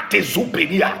krate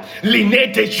zuperia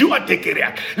linete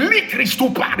juatekeria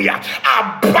likristuparia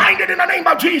are binded in the name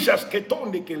of Jesus.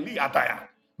 Ketonde keliataya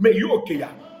meyokeya.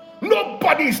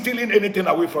 Nobody is stealing anything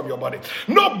away from your body.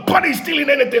 Nobody is stealing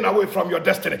anything away from your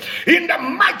destiny. In the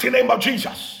mighty name of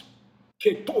Jesus.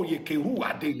 Ketoye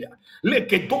kerua delia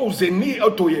lekedoze ni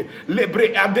otoye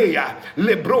lebre adeya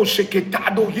lebro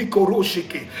sheketado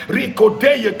yikoroshike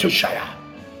rikodeye tushaya.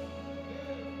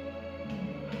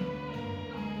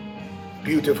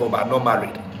 Beautiful but not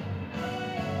married.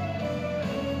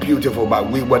 Beautiful but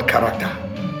wayward character.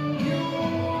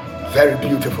 Very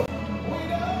beautiful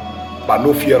but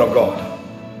no fear of God.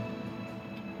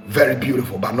 Very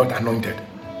beautiful but not anointed.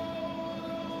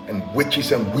 And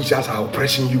witches and wizards are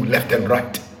oppressing you left and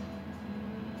right.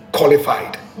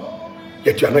 Qualified,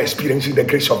 yet you are not experiencing the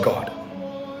grace of God.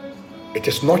 It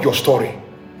is not your story.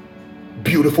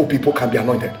 Beautiful people can be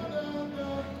anointed.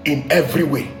 In every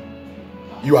way,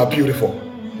 you are beautiful.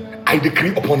 I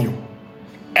decree upon you,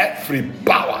 every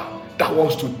power that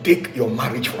wants to take your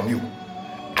marriage from you,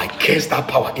 I curse that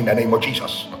power in the name of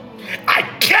Jesus. I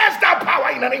curse that power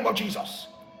in the name of Jesus.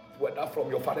 Whether from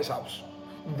your father's house,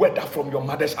 whether from your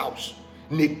mother's house,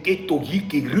 there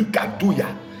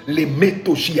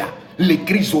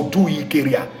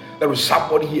is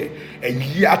somebody here, a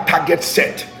year target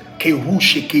set. To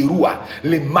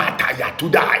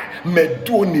die.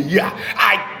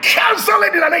 I cancel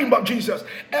it in the name of Jesus.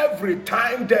 Every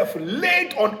time death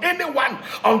laid on anyone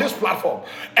on this platform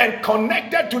and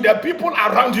connected to the people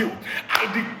around you, I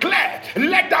declare,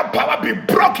 let that power be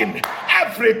broken.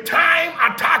 Every time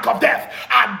attack of death,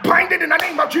 I bind it in the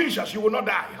name of Jesus. You will not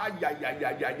die.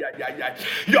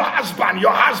 Your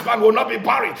husband will not be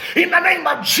buried. In the name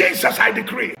of Jesus, I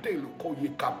decree.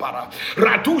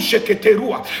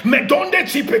 Medonde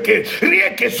zipeke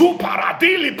rieke supara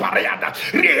dili pareada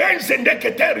rienzende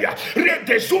keteria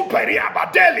riete superia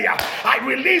badelia. I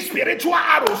release spiritual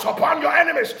arrows upon your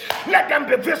enemies. Let them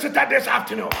be visited this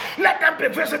afternoon. Let them be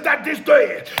visited this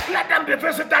day. Let them be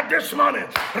visited this morning.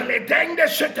 Redende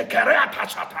shetekerea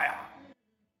tashataya.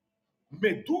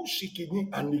 Medu shikini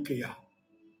anikeya.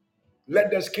 Let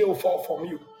the scale fall from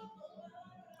you.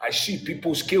 I see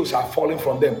people's scales are falling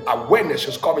from them. Awareness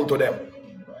is coming to them.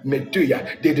 They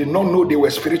did not know they were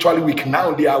spiritually weak.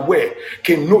 Now they are aware.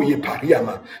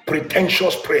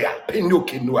 Pretentious prayer. They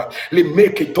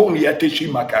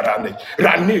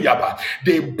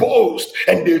boast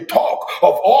and they talk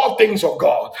of all things of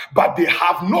God, but they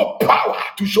have no power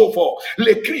to show for.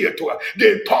 They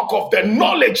talk of the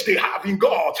knowledge they have in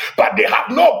God, but they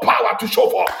have no power to show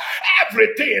for.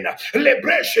 Everything that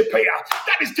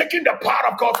is taking the power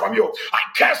of God from you, I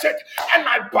curse it and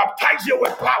I baptize you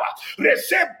with power.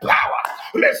 Receive power,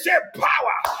 receive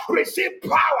power, receive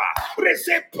power,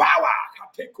 receive power.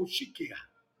 Kateko shikia.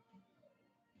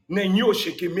 Nenyo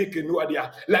shiki meke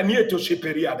nuadia. La nieto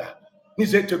shiperiada.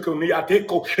 Nizeto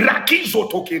kuniateko. Rakizo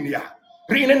tokenia.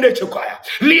 Rinende chokaya.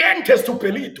 Lientes tu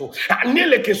pelito.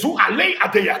 Anile kezu alei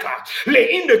adeyaka. Le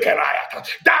inde kerayata.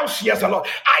 Thou seest the Lord.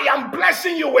 I am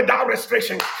blessing you without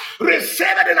restriction.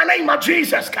 Receive it in the name of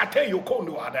Jesus. Kateyo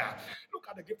konduada.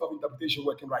 The gift of interpretation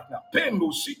working right now.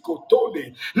 Penu siko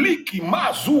tole liki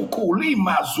mazu kuli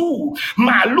mazu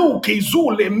maluki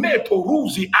zule meto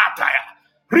ruzi ataya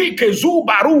rike zu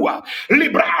barua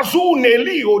librazu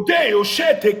neli odeo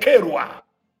shete kerua.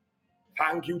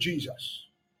 Thank you, Jesus.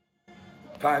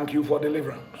 Thank you for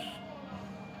deliverance.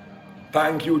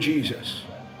 Thank you, Jesus.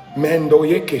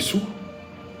 Mendoye kesu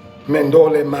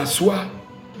mendole maswa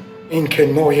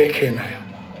inkenoye kenaya.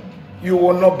 You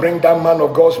will not bring that man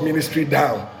of God's ministry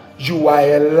down. You are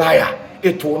a liar.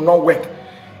 It will not work.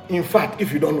 In fact,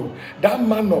 if you don't know, that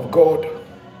man of God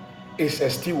is a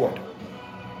steward.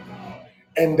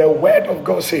 And the word of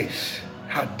God says,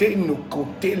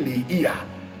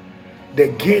 the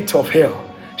gate of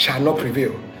hell shall not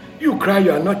prevail. You cry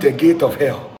you are not a gate of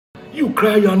hell. You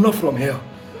cry you are not from hell.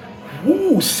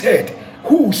 Who said,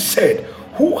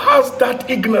 who has that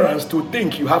ignorance to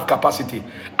think you have capacity?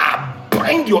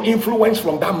 Bind your influence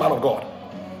from that man of God.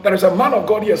 There is a man of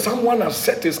God here. Someone has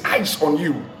set his eyes on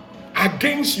you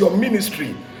against your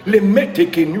ministry.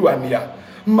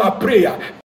 My prayer,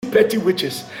 petty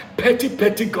witches,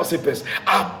 petty gossipers,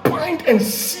 I bind and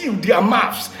seal their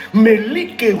mouths.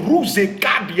 Melike ruse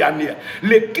kadiania.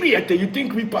 Le create. You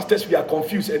think we pastors we are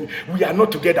confused and we are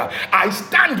not together? I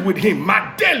stand with him.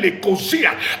 Madele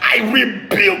kozia. I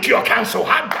rebuke your counsel.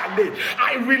 Hadale.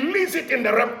 I release it in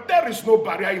the realm. There is no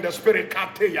barrier in the spirit.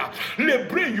 Kateya.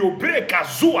 Lebre yo break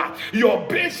azua. Your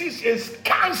basis is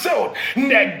cancelled,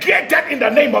 negated in the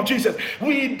name of Jesus.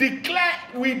 We declare,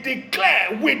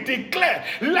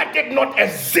 let it not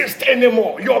exist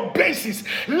anymore. Your basis,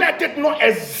 let it not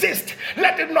exist.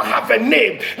 Let it not have a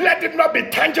name. Let it not be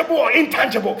tangible or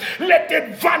intangible. Let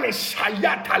it vanish.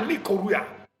 Hayata likoruya.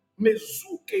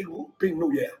 Mezuke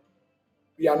rupenuya.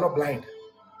 We are not blind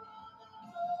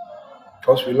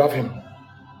because we love him.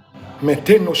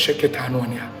 Meteno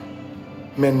sheketanonia.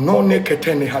 Menone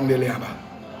ketene handeleaba.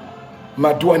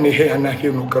 Madua nehe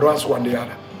anahinu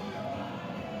karaswandeara.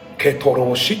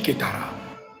 Ketoro shikitara.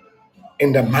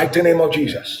 In the mighty name of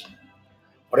Jesus.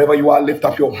 Wherever you are, lift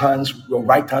up your hands, your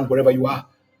right hand, wherever you are.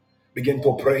 Begin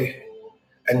to pray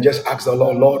and just ask the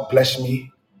Lord, Lord, bless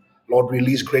me. Lord,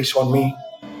 release grace on me.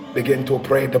 Begin to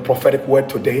pray. The prophetic word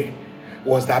today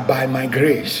was that by my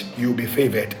grace, you'll be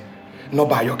favored, not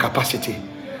by your capacity.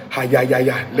 Let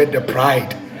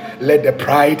the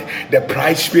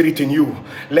pride spirit in you,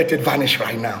 let it vanish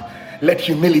right now. Let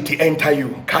humility enter you.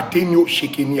 Katenyo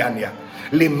shikiniania.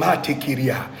 Lemate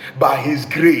kiria. By his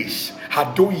grace.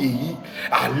 Hadoyi,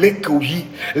 Alekoyi,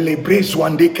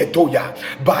 Lebrezwande Ketoya.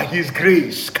 By his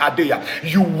grace, Kadeya,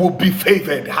 you will be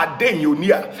favored.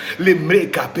 Hadenyonia,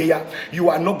 Lemrekapeya. You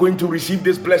are not going to receive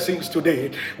these blessings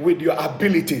today with your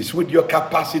abilities, with your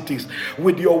capacities,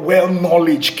 with your well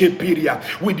knowledge, Kepiria,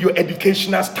 with your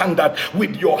educational standard,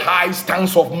 with your high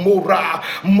stance of moral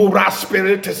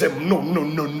spiritism.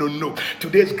 No.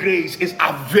 Today's grace is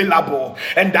available,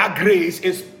 and that grace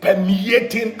is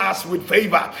permeating us with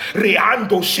favor.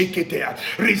 Reando sheketea.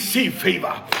 Receive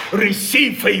favor.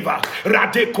 Receive favor.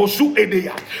 Radekosu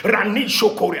edea.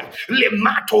 Ranisho korea.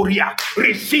 Lematoria.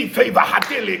 Receive favor.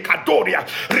 Hadele kadoria.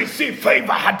 Receive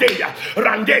favor. Hadeya.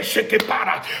 Rande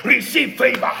shekepara. Receive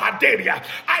favor. Haderia.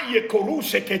 Ayekoru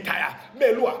sheketaya.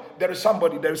 Melua. There is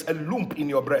somebody. There is a lump in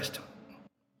your breast.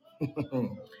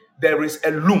 There is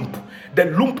a lump. The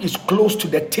lump is close to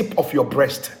the tip of your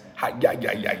breast. Hey,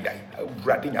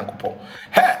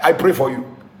 I pray for you.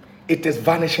 It is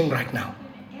vanishing right now.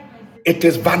 It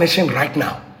is vanishing right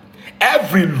now.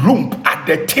 Every lump at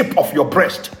the tip of your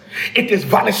breast, it is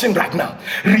vanishing right now.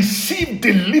 Receive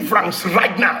deliverance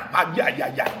right now.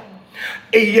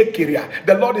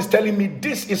 The Lord is telling me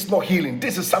this is not healing.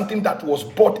 This is something that was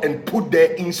bought and put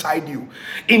there inside you.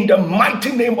 In the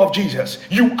mighty name of Jesus,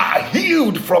 you are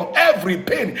healed from every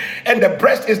pain. And the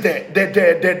breast is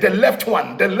the left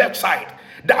one, the left side.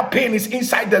 That pain is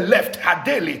inside the left.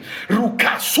 Hadeli.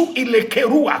 Rukasu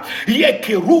ilekerua.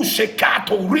 Yekeruse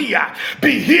katoria.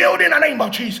 Be healed in the name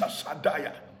of Jesus.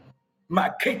 Adaya.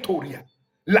 Maketoria.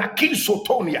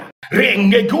 Lakisotonia.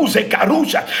 Rengeguze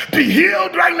karusha. Be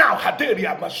healed right now.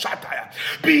 Haderia masataya.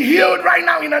 Be healed right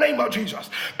now in the name of Jesus.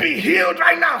 Be healed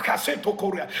right now. Kaseto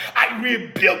Korea. I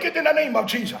rebuke it in the name of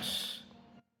Jesus.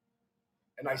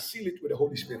 And I seal it with the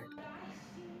Holy Spirit.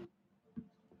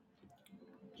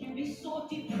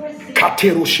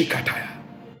 Katero shikataya.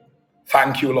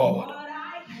 Thank you, Lord.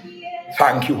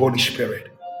 Thank you, Holy Spirit.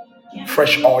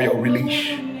 Fresh oil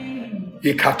release.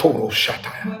 Ikatoro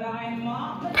shataya.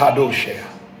 Padoshea.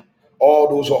 All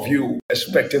those of you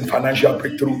expecting financial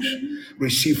breakthroughs,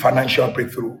 receive financial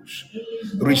breakthroughs.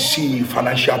 Receive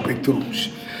financial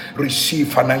breakthroughs.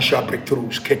 Receive financial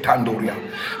breakthroughs. Ketandoria.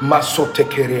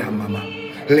 Masotekerea mama.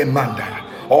 Lemanda.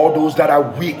 All those that are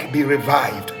weak, be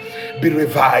revived. Be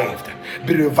revived.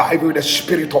 Be revived with the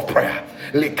spirit of prayer.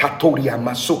 Lekatoria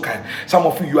masuka. Some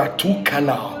of you are too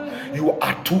carnal. You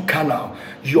are too carnal.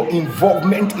 Your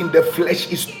involvement in the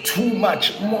flesh is too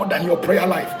much more than your prayer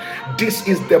life. This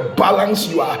is the balance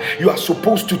you are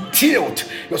supposed to tilt.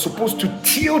 You're supposed to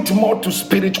tilt more to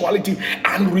spirituality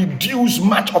and reduce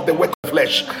much of the work of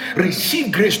flesh.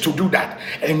 Receive grace to do that,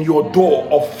 and your door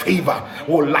of favor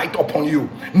will light upon you.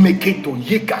 Meketo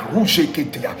yeka rushe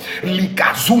ketia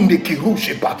likazunde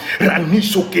kirushepa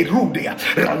raniso kerudea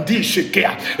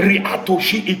randishekea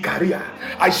riatoshi ikaria.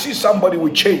 I see somebody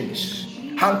with chains,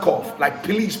 handcuffed, like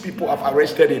police people have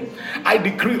arrested him. I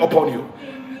decree upon you,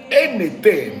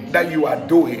 anything that you are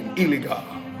doing illegal,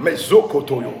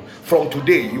 mezokotoyo, from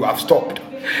today you have stopped.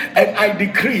 And I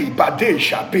decree,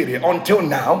 Badesha Piri, until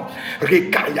now,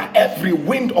 Rekaya, every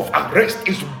wind of arrest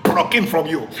is broken from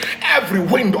you. Every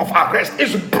wind of arrest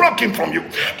is broken from you.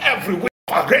 Every wind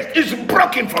grace is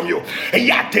broken from you.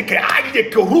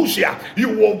 You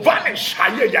will vanish.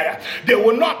 They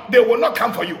will not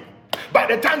come for you. By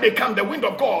the time they come, the wind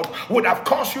of God would have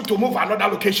caused you to move another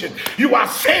location. You are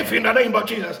safe in the name of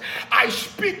Jesus. I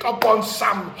speak upon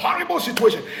some horrible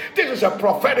situation. This is a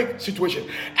prophetic situation.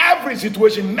 Every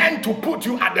situation meant to put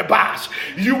you at the bars,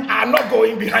 you are not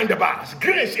going behind the bars.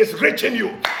 Grace is reaching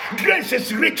you. Grace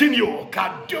is reaching you.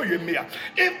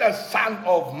 If the Son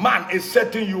of Man is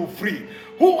setting you free,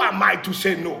 who am I to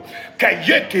say no?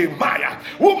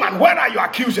 Woman, where are your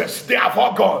accusers? They have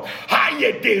all gone.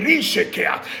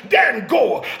 Then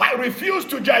go. I refuse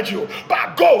to judge you,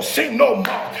 but go, sin no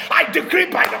more. I decree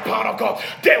by the power of God,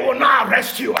 they will not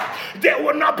arrest you. They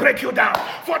will not break you down.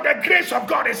 For the grace of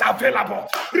God is available.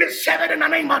 Receive it in the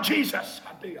name of Jesus.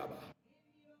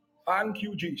 Thank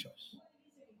you, Jesus.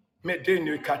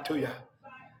 Medenu katuya.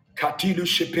 Katilu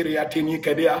shipiria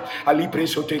tinikadea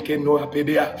alipreso teke no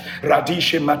apedea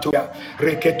radishe matoya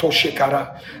reketo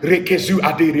shekara rekezu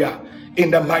adiria in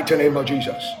the mighty name of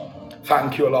Jesus.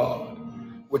 Thank you, Lord.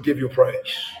 We give you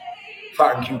praise.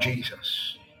 Thank you,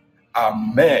 Jesus.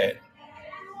 Amen.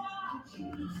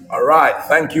 All right.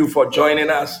 Thank you for joining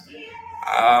us.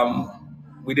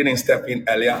 We didn't step in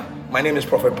earlier. My name is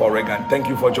Prophet Paul Regan. Thank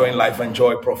you for joining Life and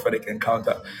Joy Prophetic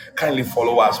Encounter. Kindly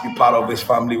follow us. Be part of this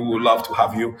family. We would love to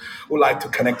have you. We would like to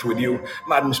connect with you.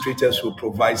 My administrators will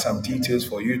provide some details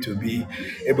for you to be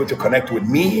able to connect with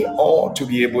me or to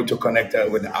be able to connect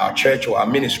with our church or our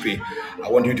ministry.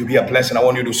 I want you to be a blessing. I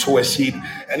want you to sow a seed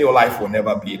and your life will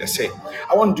never be the same.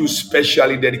 I want to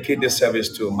specially dedicate this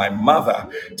service to my mother.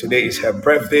 Today is her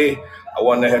birthday. I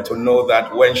wanted her to know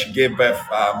that when she gave birth,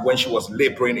 when she was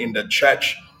laboring in the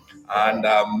church, and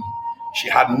she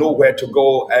had nowhere to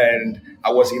go, and I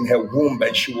was in her womb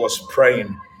and she was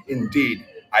praying. Indeed,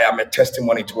 I am a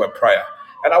testimony to her prayer.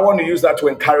 And I want to use that to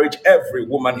encourage every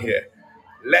woman here.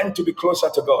 Learn to be closer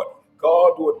to God.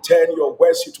 God will turn your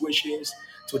worst situations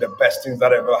to the best things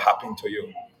that ever happened to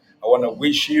you. I want to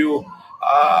wish you,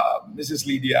 Mrs.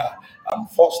 Lydia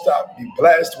Foster, be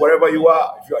blessed wherever you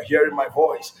are. If you are hearing my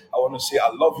voice, I want to say I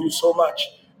love you so much.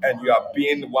 And you have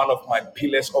been one of my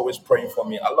pillars, always praying for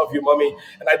me. I love you, Mommy.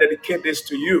 And I dedicate this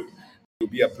to you. You'll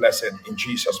be a blessing in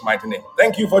Jesus' mighty name.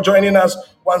 Thank you for joining us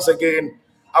once again.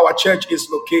 Our church is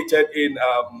located in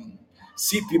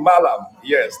CP Malam.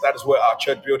 Yes, that is where our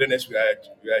church building is. We are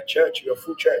a church. We are a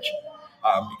full church.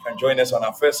 You can join us on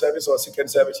our first service or second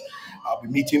service. I'll be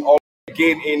meeting all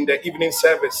again in the evening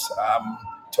service.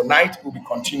 Tonight, we'll be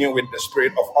continuing with the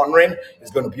spirit of honoring.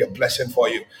 It's going to be a blessing for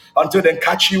you. Until then,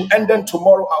 catch you. And then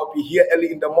tomorrow, I'll be here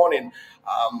early in the morning.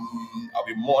 I'll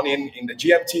be morning in the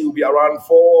GMT. Will be around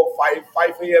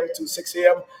 5 a.m. to 6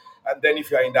 a.m. And then if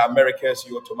you're in the Americas,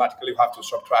 you automatically have to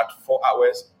subtract 4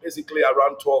 hours, basically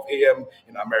around 12 a.m.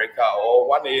 in America or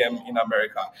 1 a.m. in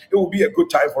America. It will be a good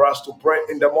time for us to pray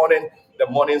in the morning. The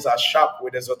mornings are sharp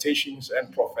with exhortations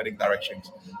and prophetic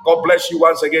directions. God bless you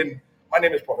once again. My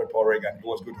name is Prophet Paul Regan. It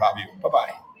was good to have you.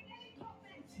 Bye-bye.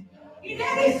 In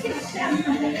any system,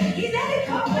 in any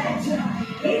convention,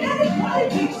 in any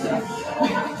politics, we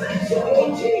have sent you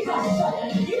in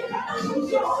Jesus. You cannot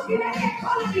control in any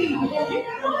economy. You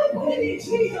cannot put it in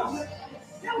Jesus.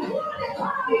 The world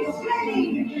economy is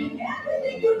failing.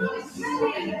 Everything you know is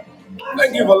failing.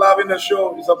 Thank you for loving the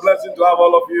show. It's a blessing to have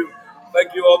all of you.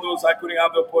 Thank you, all those I couldn't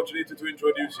have the opportunity to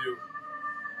introduce you.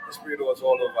 The Spirit was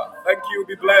all over. Thank you.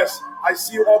 Be blessed. I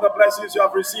see all the blessings you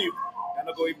have received. You're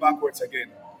not going backwards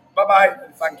again. Bye-bye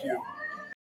and thank you.